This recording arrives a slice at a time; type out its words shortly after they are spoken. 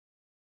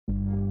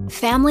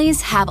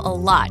Families have a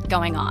lot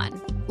going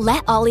on.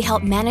 Let Ollie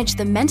help manage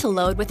the mental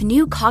load with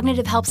new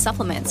cognitive help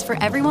supplements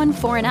for everyone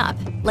 4 and up,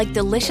 like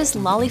delicious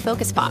Lolly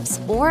Focus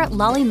Pops or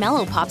Lolly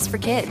Mellow Pops for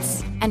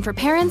kids. And for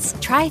parents,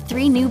 try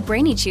 3 new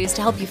Brainy Chews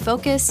to help you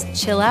focus,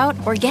 chill out,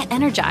 or get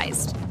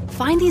energized.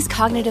 Find these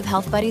cognitive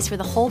health buddies for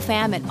the whole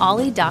fam at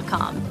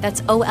ollie.com.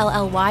 That's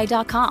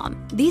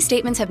OLLY.com. These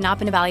statements have not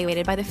been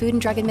evaluated by the Food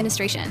and Drug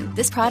Administration.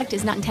 This product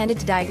is not intended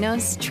to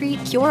diagnose,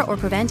 treat, cure, or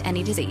prevent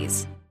any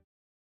disease.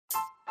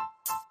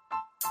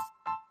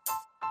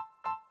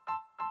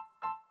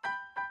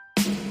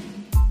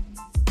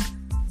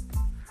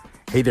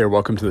 Hey there,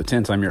 welcome to The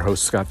Tint. I'm your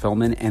host, Scott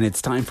Fellman, and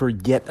it's time for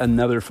yet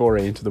another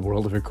foray into the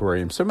world of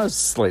aquariums from a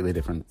slightly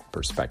different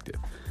perspective.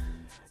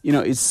 You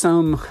know, it's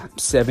some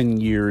 7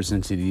 years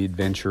into the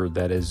adventure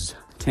that is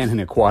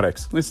Tannin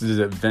Aquatics. This is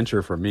an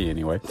adventure for me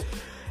anyway.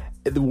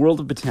 The world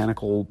of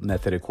botanical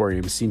method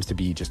aquariums seems to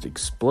be just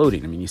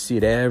exploding. I mean, you see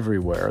it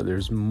everywhere.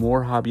 There's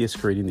more hobbyists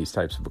creating these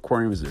types of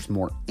aquariums. There's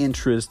more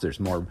interest. There's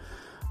more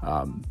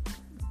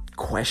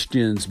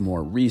questions,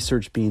 more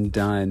research being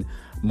done,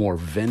 more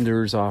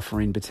vendors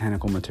offering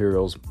botanical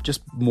materials,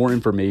 just more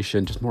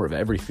information, just more of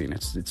everything.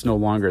 It's no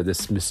longer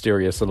this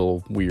mysterious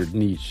little weird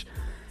niche.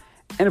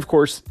 And of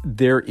course,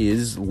 there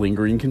is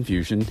lingering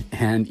confusion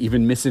and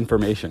even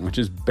misinformation, which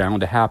is bound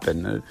to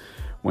happen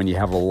when you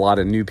have a lot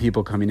of new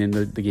people coming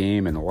into the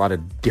game and a lot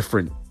of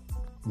different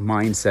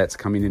mindsets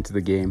coming into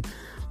the game.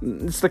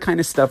 It's the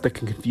kind of stuff that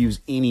can confuse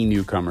any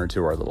newcomer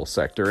to our little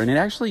sector. And it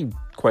actually,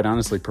 quite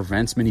honestly,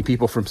 prevents many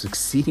people from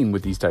succeeding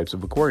with these types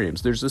of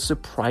aquariums. There's a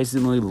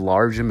surprisingly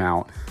large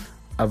amount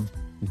of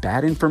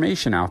bad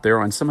information out there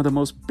on some of the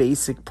most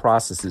basic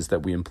processes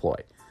that we employ.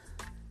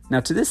 Now,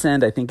 to this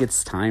end, I think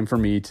it's time for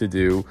me to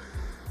do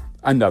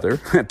another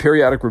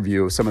periodic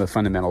review of some of the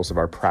fundamentals of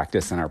our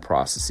practice and our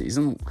processes.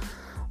 And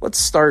let's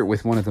start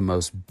with one of the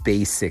most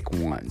basic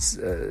ones,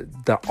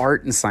 the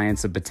art and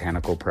science of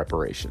botanical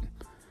preparation.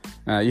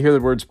 You hear the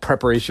words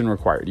preparation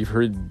required. You've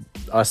heard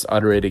us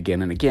utter it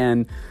again and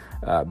again.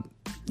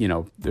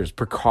 There's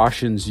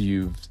precautions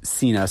you've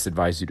seen us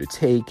advise you to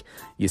take.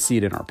 You see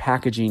it in our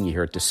packaging. You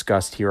hear it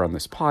discussed here on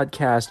this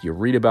podcast. You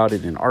read about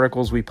it in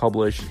articles we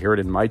publish. You hear it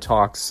in my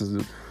talks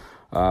and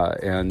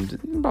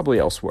probably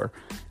elsewhere.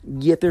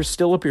 Yet there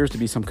still appears to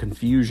be some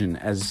confusion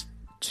as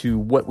to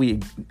what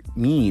we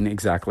mean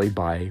exactly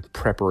by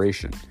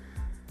preparation.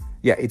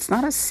 Yeah, it's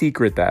not a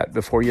secret that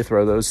before you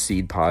throw those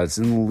seed pods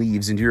and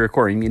leaves into your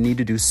aquarium, you need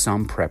to do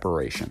some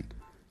preparation.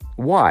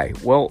 Why?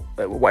 Well,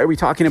 why are we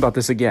talking about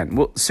this again?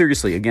 Well,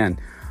 seriously, again,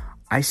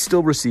 I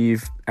still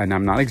receive, and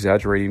I'm not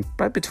exaggerating,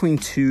 but between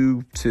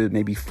 2 to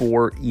maybe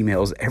 4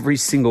 emails every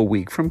single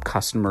week from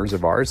customers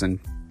of ours and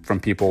from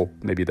people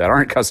maybe that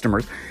aren't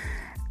customers,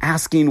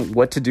 asking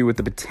what to do with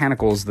the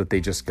botanicals that they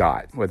just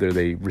got, whether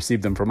they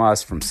received them from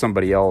us, from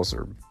somebody else,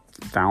 or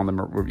found them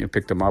or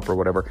picked them up or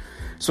whatever.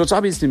 So it's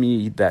obvious to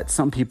me that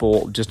some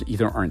people just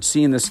either aren't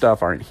seeing this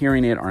stuff, aren't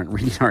hearing it, aren't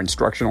reading our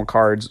instructional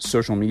cards,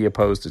 social media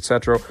posts,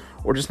 etc.,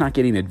 or just not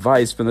getting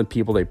advice from the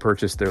people they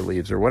purchased their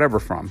leaves or whatever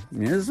from.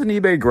 Isn't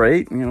eBay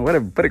great? What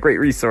a great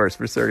resource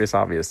for serious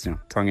hobbyists,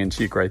 tongue in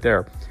cheek right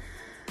there.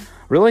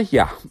 Really?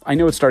 Yeah, I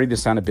know it's starting to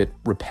sound a bit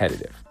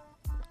repetitive.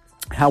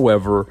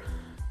 However,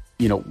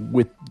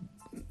 with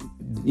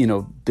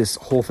this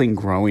whole thing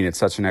growing at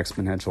such an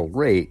exponential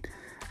rate,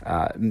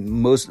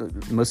 most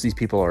of these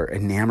people are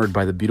enamored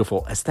by the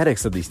beautiful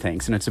aesthetics of these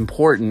tanks, and it's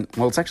important,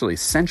 well, it's actually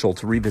essential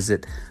to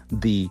revisit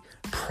the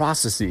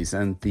processes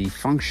and the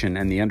function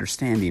and the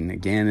understanding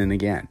again and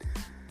again.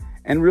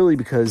 And really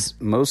because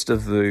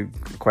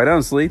quite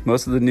honestly,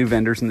 most of the new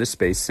vendors in this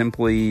space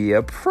simply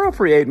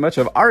appropriate much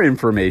of our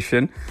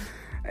information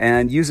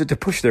and use it to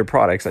push their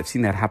products. I've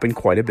seen that happen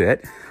quite a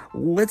bit.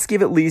 Let's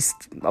at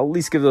least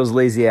give those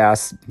lazy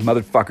ass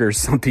motherfuckers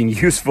something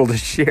useful to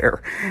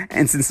share.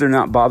 And since they're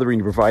not bothering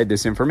to provide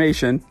this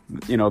information,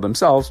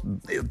 themselves,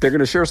 they're going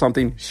to share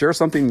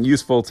something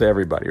useful to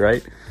everybody,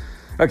 right?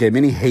 Okay,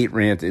 mini hate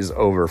rant is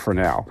over for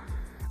now.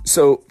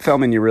 So,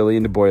 Fellman, you're really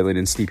into boiling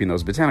and steeping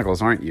those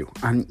botanicals, aren't you?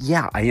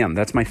 Yeah, I am.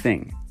 That's my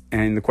thing.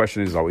 And the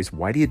question is always,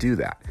 why do you do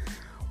that?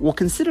 Well,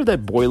 consider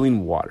that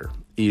boiling water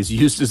is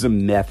used as a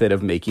method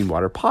of making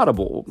water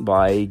potable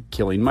by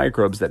killing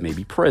microbes that may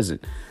be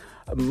present.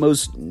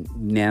 Most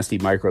nasty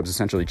microbes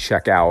essentially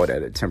check out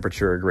at a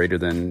temperature greater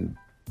than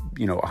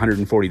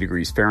 140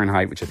 degrees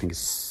Fahrenheit, which I think is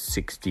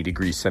 60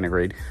 degrees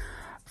centigrade.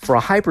 For a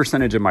high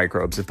percentage of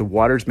microbes, if the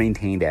water's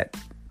maintained at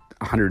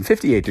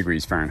 158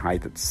 degrees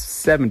Fahrenheit, that's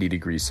 70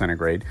 degrees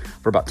centigrade,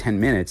 for about 10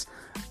 minutes,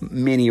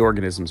 many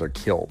organisms are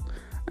killed.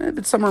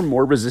 But some are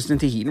more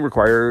resistant to heat and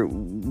require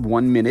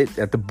 1 minute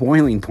at the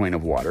boiling point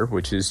of water,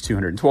 which is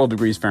 212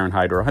 degrees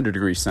Fahrenheit or 100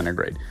 degrees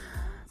centigrade.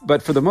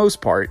 But for the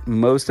most part,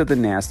 most of the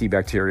nasty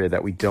bacteria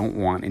that we don't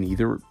want in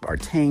either our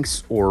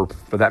tanks or,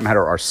 for that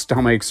matter, our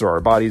stomachs or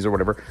our bodies or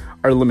whatever,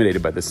 are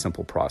eliminated by this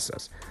simple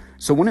process.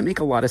 So wouldn't it make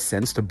a lot of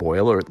sense to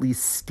boil or at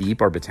least steep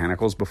our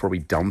botanicals before we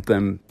dump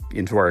them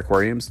into our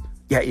aquariums?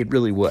 Yeah, it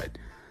really would.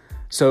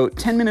 So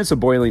 10 minutes of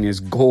boiling is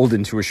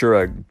golden to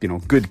assure a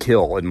good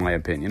kill, in my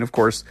opinion. Of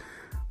course,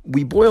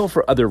 We boil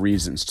for other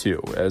reasons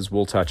too, as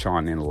we'll touch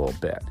on in a little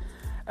bit.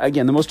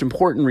 Again, the most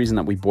important reason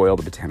that we boil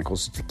the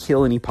botanicals is to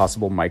kill any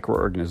possible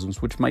microorganisms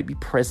which might be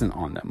present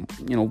on them.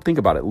 Think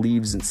about it,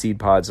 leaves and seed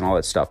pods and all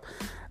that stuff.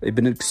 They've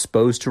been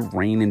exposed to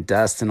rain and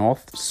dust and all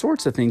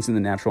sorts of things in the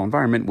natural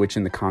environment, which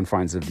in the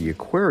confines of the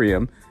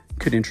aquarium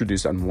could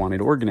introduce unwanted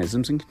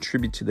organisms and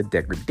contribute to the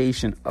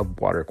degradation of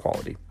water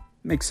quality.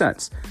 Makes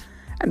sense.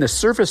 And the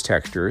surface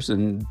textures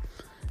and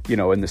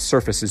the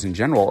surfaces in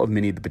general of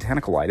many of the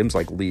botanical items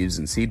like leaves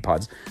and seed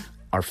pods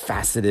are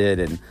faceted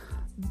and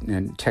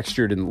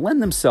textured and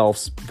lend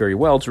themselves very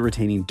well to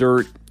retaining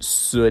dirt,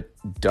 soot,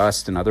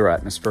 dust, and other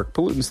atmospheric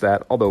pollutants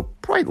that, although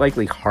quite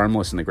likely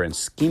harmless in the grand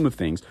scheme of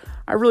things,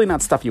 are really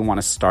not stuff you want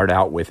to start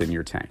out with in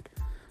your tank.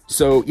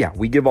 So yeah,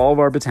 we give all of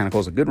our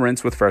botanicals a good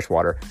rinse with fresh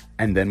water,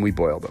 and then we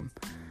boil them.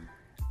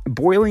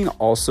 Boiling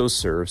also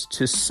serves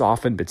to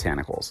soften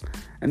botanicals,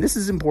 and this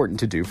is important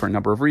to do for a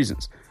number of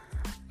reasons.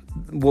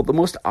 Well, the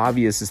most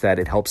obvious is that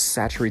it helps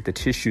saturate the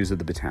tissues of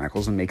the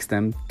botanicals and makes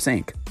them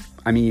sink.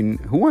 I mean,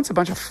 who wants a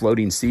bunch of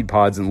floating seed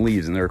pods and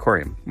leaves in their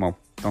aquarium? Well,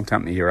 don't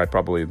tempt me here.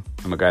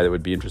 I'm a guy that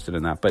would be interested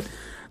in that. But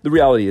the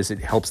reality is it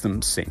helps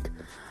them sink.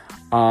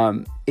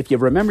 If you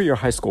remember your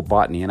high school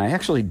botany, and I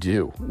actually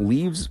do,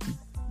 leaves,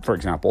 for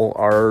example,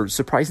 are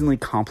surprisingly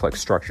complex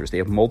structures. They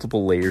have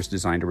multiple layers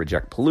designed to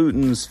reject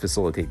pollutants,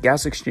 facilitate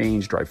gas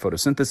exchange, drive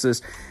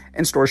photosynthesis,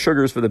 and store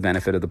sugars for the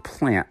benefit of the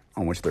plant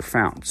on which they're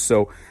found.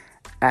 So,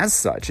 as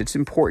such, it's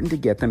important to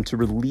get them to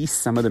release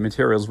some of the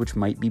materials which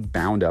might be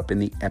bound up in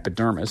the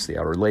epidermis, the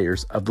outer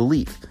layers, of the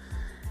leaf.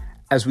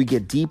 As we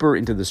get deeper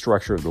into the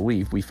structure of the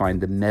leaf, we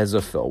find the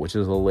mesophyll, which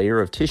is a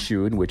layer of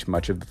tissue in which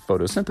much of the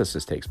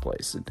photosynthesis takes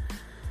place. And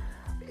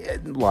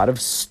a lot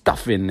of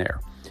stuff in there.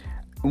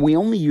 We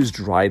only use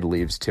dried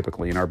leaves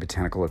typically in our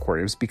botanical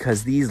aquariums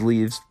because these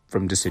leaves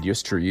from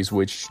deciduous trees,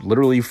 which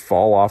literally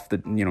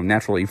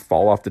naturally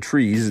fall off the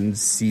trees in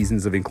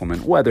seasons of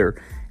inclement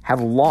weather, have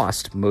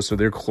lost most of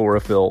their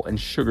chlorophyll and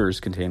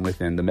sugars contained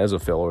within the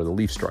mesophyll or the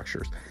leaf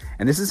structures.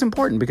 And this is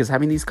important because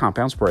having these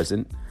compounds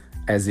present,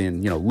 as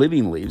in,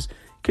 living leaves,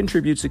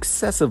 contributes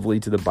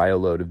excessively to the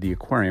bioload of the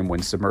aquarium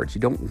when submerged.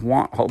 You don't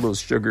want all those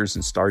sugars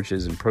and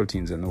starches and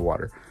proteins in the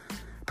water.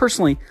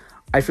 Personally,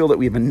 I feel that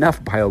we have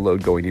enough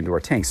bioload going into our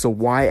tank, so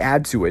why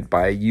add to it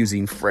by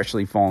using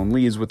freshly fallen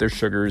leaves with their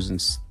sugars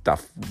and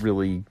stuff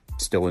really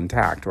still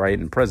intact, right,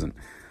 and present,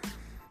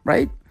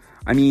 right?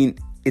 I mean,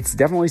 it's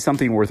definitely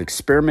something worth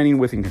experimenting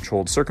with in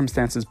controlled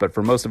circumstances, but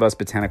for most of us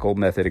botanical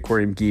method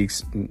aquarium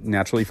geeks,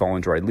 naturally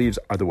fallen dried leaves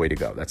are the way to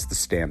go. That's the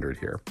standard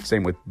here.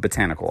 Same with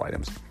botanical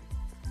items.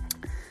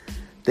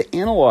 The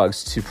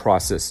analogs to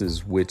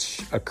processes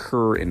which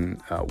occur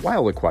in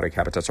wild aquatic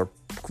habitats are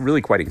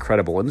really quite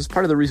incredible, and this is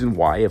part of the reason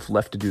why, if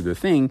left to do their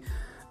thing,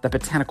 the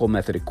botanical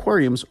method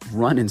aquariums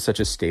run in such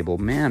a stable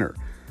manner.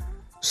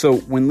 So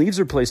when leaves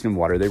are placed in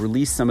water, they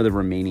release some of the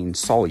remaining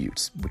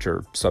solutes, which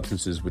are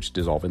substances which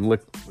dissolve in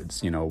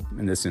liquids,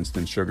 in this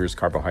instance, sugars,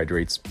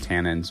 carbohydrates,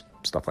 tannins,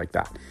 stuff like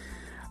that.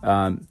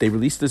 They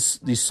release these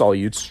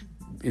solutes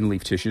in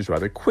leaf tissues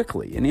rather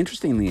quickly. And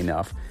interestingly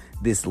enough,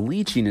 this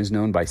leaching is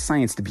known by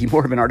science to be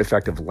more of an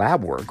artifact of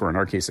lab work, or in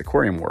our case,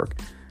 aquarium work,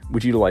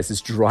 which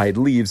utilizes dried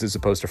leaves as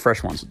opposed to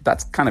fresh ones.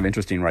 That's kind of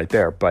interesting right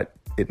there, but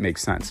it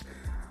makes sense.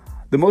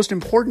 The most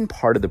important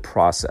part of the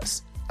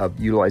process of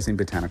utilizing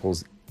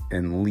botanicals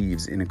and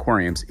leaves in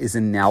aquariums is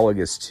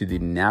analogous to the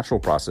natural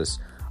process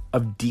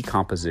of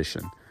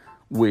decomposition,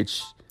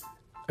 which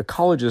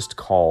ecologists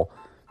call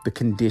the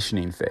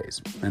conditioning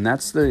phase. And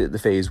that's the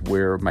phase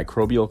where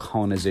microbial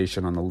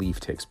colonization on the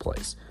leaf takes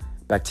place.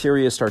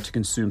 Bacteria start to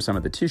consume some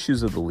of the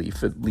tissues of the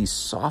leaf, at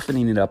least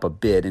softening it up a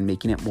bit and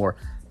making it more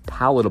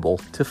palatable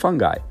to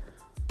fungi.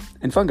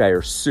 And fungi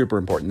are super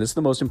important. This is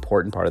the most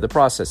important part of the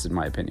process, in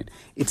my opinion.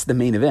 It's the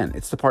main event.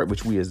 It's the part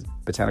which we as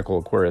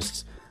botanical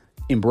aquarists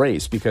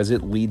embrace because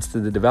it leads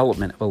to the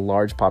development of a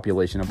large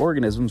population of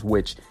organisms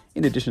which,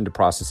 in addition to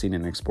processing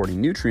and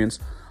exporting nutrients,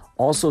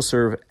 also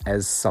serve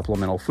as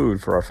supplemental food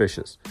for our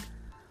fishes.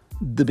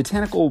 The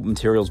botanical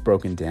materials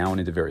broken down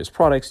into various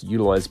products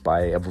utilized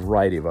by a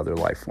variety of other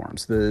life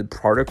forms. The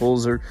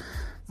particles are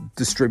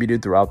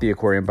distributed throughout the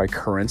aquarium by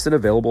currents and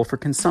available for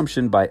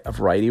consumption by a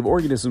variety of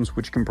organisms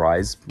which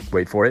comprise,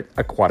 wait for it,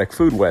 aquatic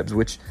food webs,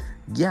 which,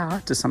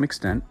 to some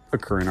extent,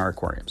 occur in our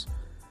aquariums.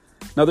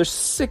 Now, there's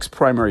 6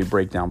 primary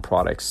breakdown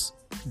products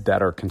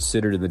that are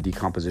considered in the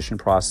decomposition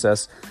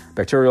process: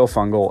 bacterial,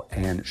 fungal,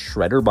 and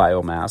shredder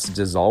biomass,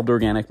 dissolved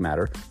organic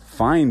matter,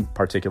 fine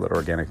particulate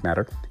organic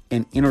matter,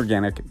 and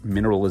inorganic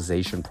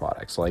mineralization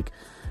products like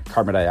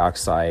carbon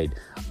dioxide,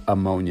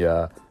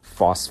 ammonia,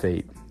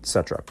 phosphate,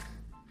 etc.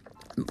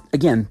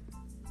 Again,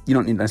 you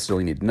don't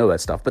necessarily need to know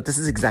that stuff, but this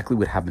is exactly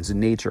what happens in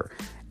nature.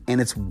 And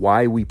it's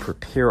why we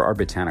prepare our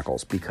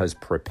botanicals, because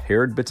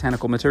prepared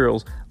botanical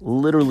materials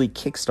literally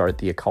kickstart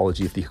the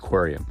ecology of the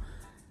aquarium.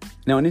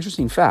 Now, an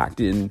interesting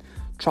fact, in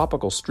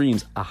tropical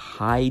streams, a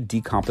high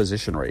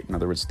decomposition rate, in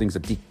other words, things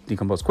that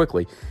decompose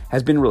quickly,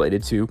 has been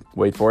related to,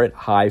 wait for it,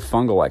 high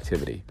fungal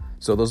activity.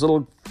 So those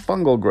little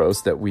fungal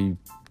growths that we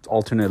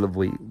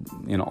alternatively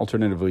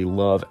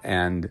love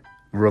and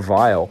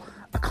revile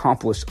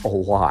accomplished a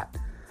lot.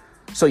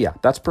 So yeah,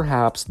 that's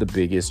perhaps the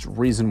biggest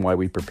reason why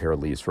we prepare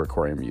leaves for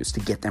aquarium use, to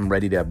get them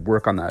ready to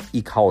work on the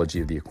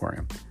ecology of the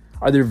aquarium.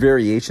 Are there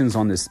variations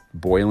on this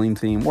boiling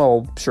theme?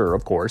 Well, sure,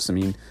 of course. I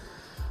mean,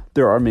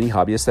 there are many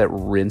hobbyists that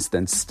rinse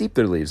then steep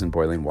their leaves in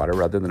boiling water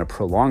rather than a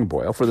prolonged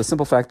boil, for the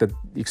simple fact that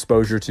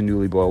exposure to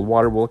newly boiled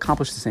water will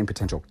accomplish the same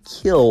potential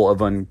kill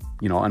of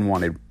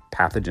unwanted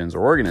pathogens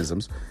or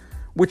organisms,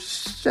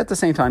 which at the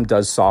same time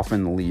does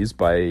soften the leaves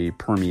by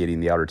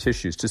permeating the outer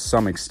tissues to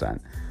some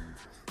extent.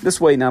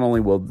 This way, not only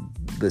will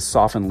the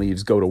softened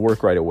leaves go to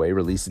work right away,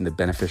 releasing the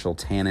beneficial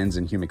tannins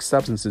and humic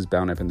substances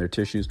bound up in their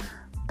tissues,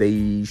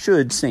 they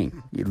should sink,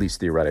 at least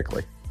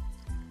theoretically.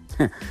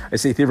 I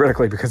say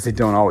theoretically because they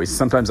don't always.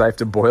 Sometimes I have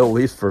to boil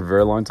leaves for a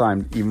very long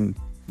time, even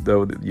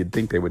though you'd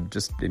think they would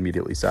just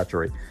immediately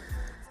saturate.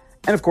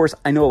 And of course,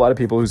 I know a lot of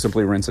people who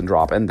simply rinse and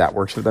drop, and that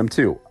works for them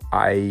too.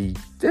 I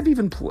have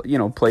even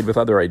played with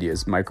other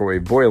ideas,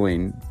 microwave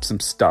boiling some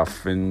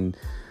stuff, and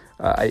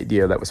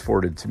idea that was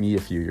forwarded to me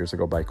a few years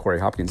ago by Corey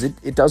Hopkins.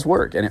 It does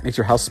work, and it makes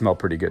your house smell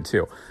pretty good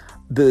too.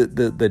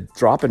 The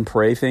drop and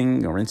pray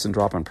thing, rinse and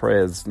drop and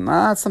pray, is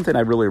not something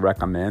I really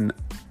recommend.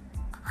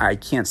 I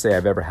can't say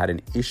I've ever had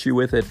an issue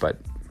with it, but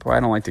boy, I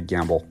don't like to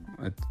gamble.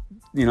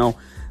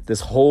 This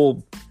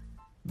whole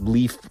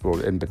leaf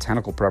and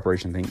botanical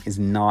preparation thing is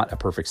not a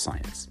perfect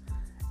science.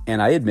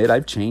 And I admit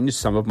I've changed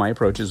some of my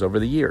approaches over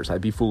the years.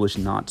 I'd be foolish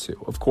not to.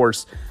 Of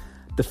course,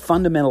 the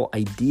fundamental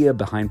idea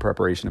behind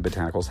preparation of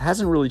botanicals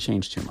hasn't really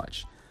changed too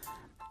much,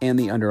 and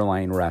the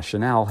underlying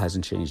rationale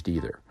hasn't changed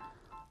either.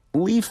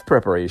 Leaf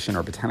preparation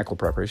or botanical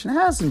preparation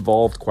has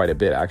evolved quite a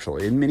bit,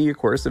 actually, and many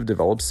aquarists have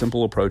developed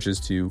simple approaches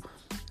to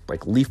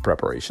leaf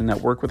preparation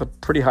that work with a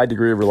pretty high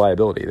degree of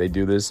reliability. They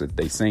do this,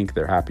 they sink,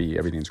 they're happy,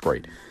 everything's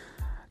great.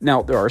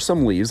 Now, there are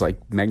some leaves, like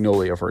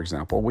magnolia, for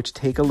example, which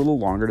take a little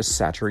longer to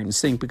saturate and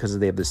sink because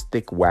they have this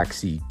thick,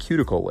 waxy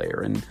cuticle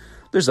layer. And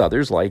there's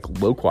others, like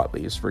loquat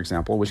leaves, for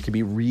example, which can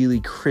be really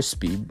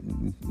crispy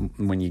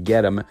when you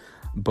get them,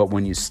 but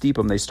when you steep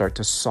them, they start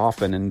to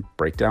soften and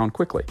break down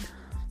quickly.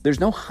 There's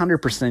no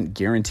 100%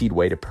 guaranteed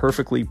way to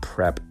perfectly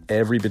prep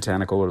every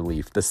botanical or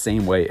leaf the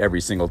same way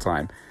every single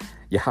time.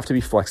 You have to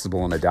be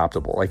flexible and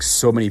adaptable, like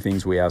so many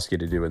things we ask you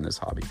to do in this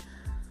hobby.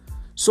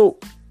 So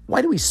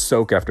why do we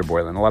soak after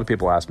boiling? A lot of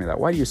people ask me that.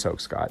 Why do you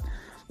soak, Scott?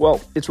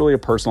 Well, it's really a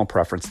personal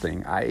preference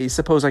thing. I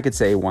suppose I could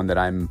say one that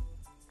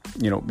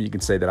you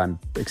can say that I'm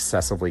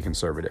excessively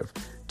conservative.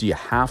 Do you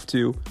have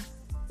to?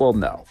 Well,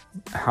 no.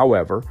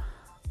 However,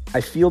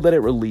 I feel that it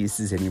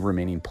releases any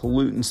remaining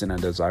pollutants and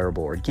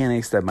undesirable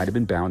organics that might have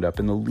been bound up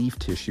in the leaf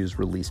tissues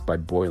released by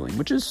boiling,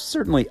 which is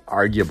certainly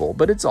arguable,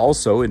 but it's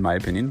also, in my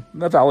opinion,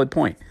 a valid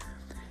point.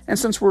 And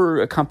since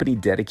we're a company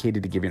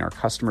dedicated to giving our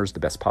customers the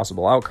best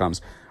possible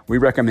outcomes, we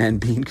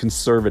recommend being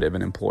conservative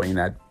and employing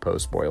that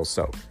post-boil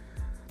soak.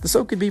 The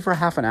soak could be for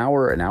half an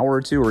hour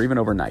or two, or even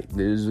overnight.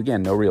 There's,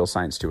 again, no real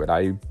science to it.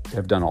 I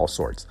have done all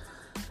sorts.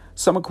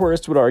 Some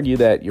aquarists would argue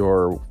that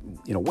you're,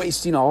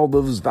 wasting all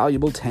those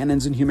valuable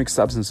tannins and humic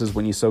substances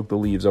when you soak the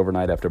leaves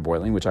overnight after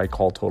boiling, which I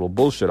call total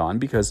bullshit on,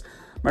 because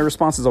my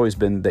response has always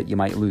been that you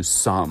might lose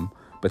some.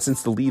 But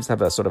since the leaves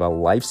have a sort of a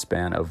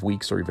lifespan of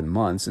weeks or even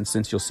months, and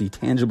since you'll see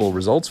tangible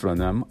results from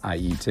them,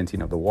 i.e.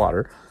 tinting of the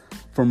water,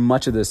 for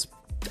much of this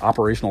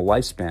operational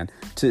lifespan,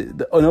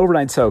 an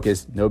overnight soak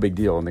is no big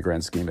deal in the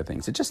grand scheme of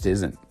things. It just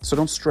isn't. So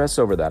don't stress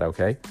over that,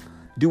 okay?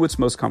 Do what's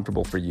most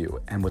comfortable for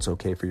you and what's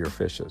okay for your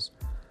fishes.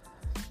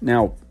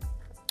 Now,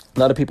 a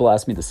lot of people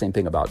ask me the same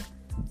thing about,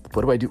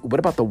 what do I do? What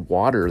about the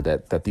water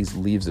that these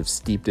leaves have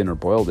steeped in or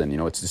boiled in?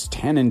 It's this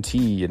tannin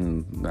tea,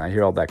 and I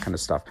hear all that kind of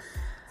stuff.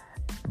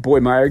 Boy,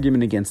 my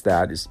argument against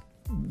that is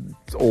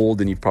old,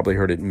 and you've probably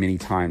heard it many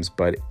times,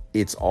 but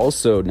it's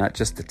also not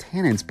just the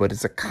tannins, but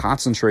it's a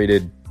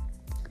concentrated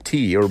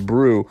tea or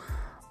brew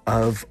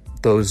of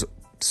those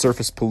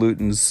surface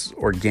pollutants,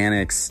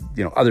 organics,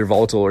 other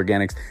volatile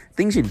organics,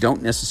 things you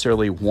don't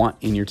necessarily want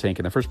in your tank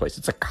in the first place.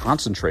 It's a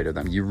concentrate of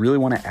them. You really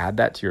want to add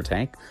that to your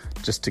tank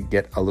just to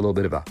get a little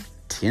bit of a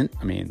tint?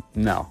 I mean,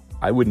 no,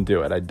 I wouldn't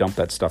do it. I'd dump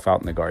that stuff out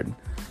in the garden.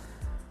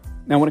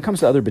 Now, when it comes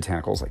to other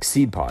botanicals like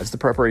seed pods, the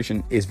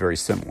preparation is very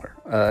similar.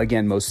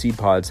 Again, most seed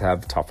pods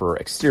have tougher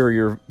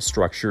exterior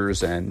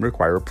structures and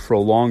require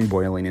prolonged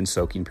boiling and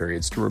soaking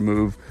periods to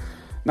remove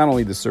not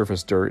only the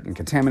surface dirt and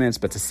contaminants,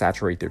 but to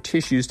saturate their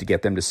tissues to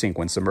get them to sink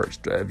when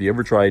submerged. Have you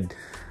ever tried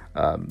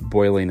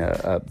boiling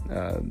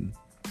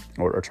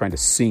or trying to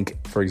sink,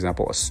 for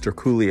example, a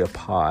Sterculia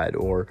pod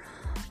or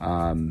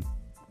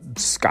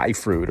sky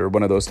fruit or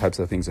one of those types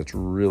of things that's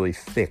really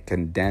thick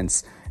and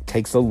dense? It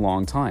takes a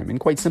long time. And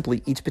quite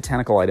simply, each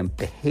botanical item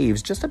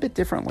behaves just a bit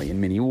differently, and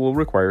many will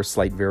require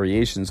slight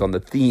variations on the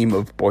theme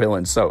of boil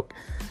and soak.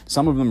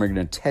 Some of them are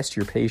going to test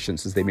your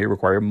patience, as they may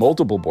require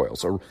multiple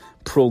boils or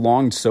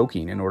prolonged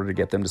soaking in order to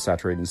get them to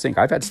saturate and sink.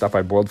 I've had stuff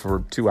I boiled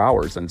for 2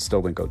 hours and it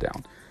still didn't go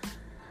down.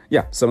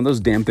 Yeah, some of those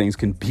damn things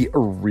can be a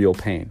real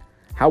pain.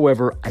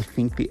 However, I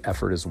think the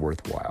effort is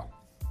worthwhile.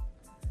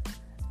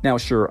 Now,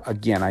 sure,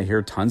 again, I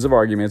hear tons of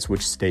arguments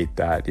which state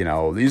that,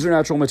 these are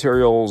natural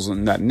materials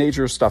and that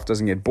nature stuff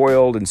doesn't get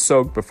boiled and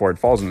soaked before it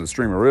falls into the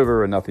stream or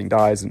river and nothing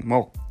dies. And,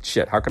 well,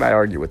 shit, how could I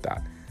argue with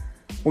that?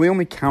 Well, the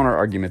only counter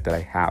argument that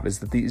I have is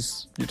that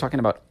you're talking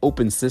about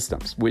open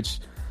systems, which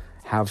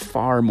have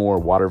far more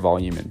water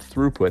volume and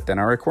throughput than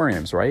our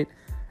aquariums, right?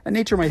 And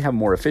nature might have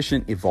more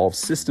efficient, evolved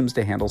systems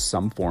to handle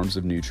some forms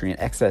of nutrient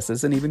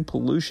excesses and even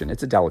pollution.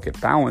 It's a delicate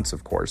balance,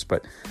 of course,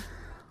 but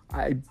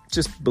I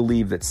just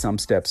believe that some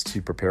steps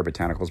to prepare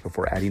botanicals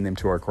before adding them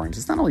to our aquariums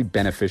is not only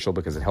beneficial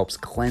because it helps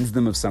cleanse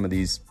them of some of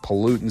these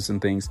pollutants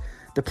and things,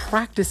 the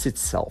practice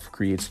itself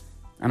creates,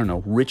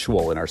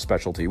 ritual in our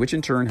specialty, which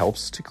in turn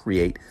helps to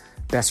create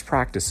best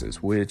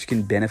practices, which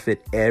can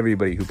benefit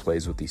everybody who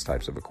plays with these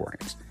types of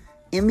aquariums.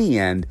 In the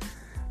end,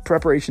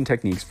 preparation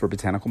techniques for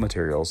botanical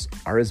materials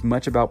are as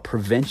much about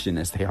prevention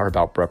as they are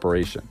about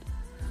preparation.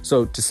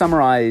 So to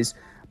summarize,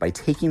 by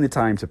taking the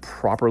time to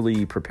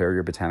properly prepare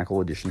your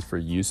botanical additions for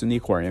use in the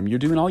aquarium, you're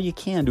doing all you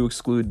can to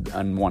exclude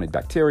unwanted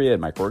bacteria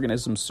and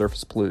microorganisms,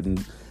 surface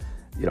pollutant,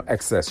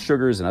 excess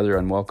sugars and other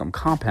unwelcome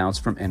compounds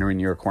from entering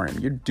your aquarium.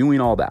 You're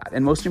doing all that.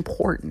 And most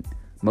important,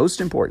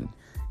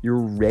 you're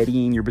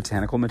readying your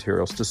botanical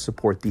materials to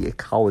support the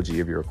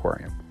ecology of your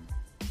aquarium.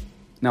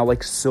 Now,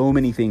 like so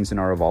many things in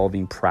our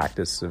evolving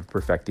practice of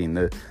perfecting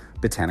the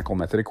botanical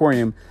method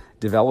aquarium,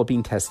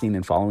 developing, testing,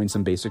 and following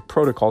some basic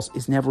protocols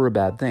is never a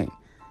bad thing.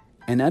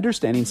 And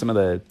understanding some of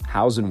the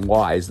hows and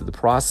whys of the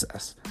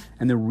process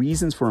and the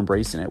reasons for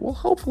embracing it will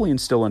hopefully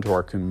instill into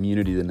our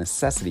community the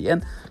necessity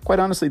and, quite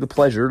honestly, the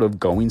pleasure of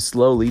going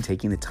slowly,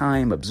 taking the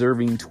time,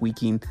 observing,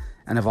 tweaking,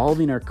 and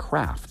evolving our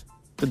craft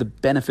for the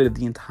benefit of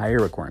the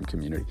entire aquarium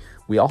community.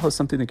 We all have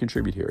something to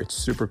contribute here. It's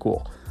super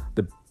cool.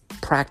 The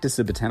practice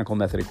of botanical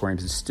method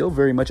aquariums is still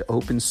very much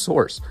open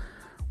source.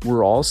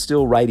 We're all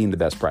still writing the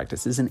best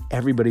practices, and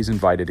everybody's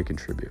invited to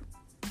contribute.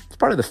 It's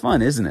part of the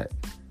fun, isn't it?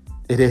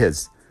 It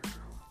is.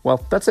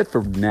 Well, that's it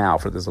for now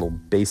for this little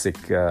basic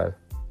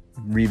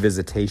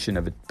revisitation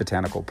of a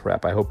botanical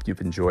prep. I hope you've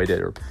enjoyed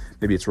it, or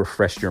maybe it's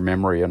refreshed your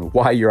memory on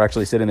why you're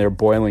actually sitting there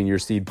boiling your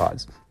seed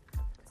pods.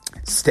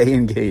 Stay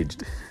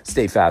engaged,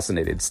 stay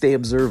fascinated, stay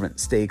observant,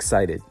 stay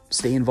excited,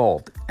 stay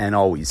involved, and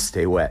always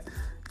stay wet.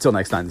 Until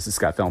next time, this is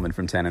Scott Fellman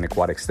from Tannin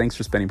Aquatics. Thanks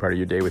for spending part of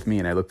your day with me,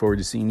 and I look forward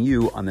to seeing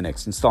you on the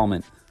next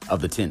installment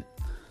of The Tint.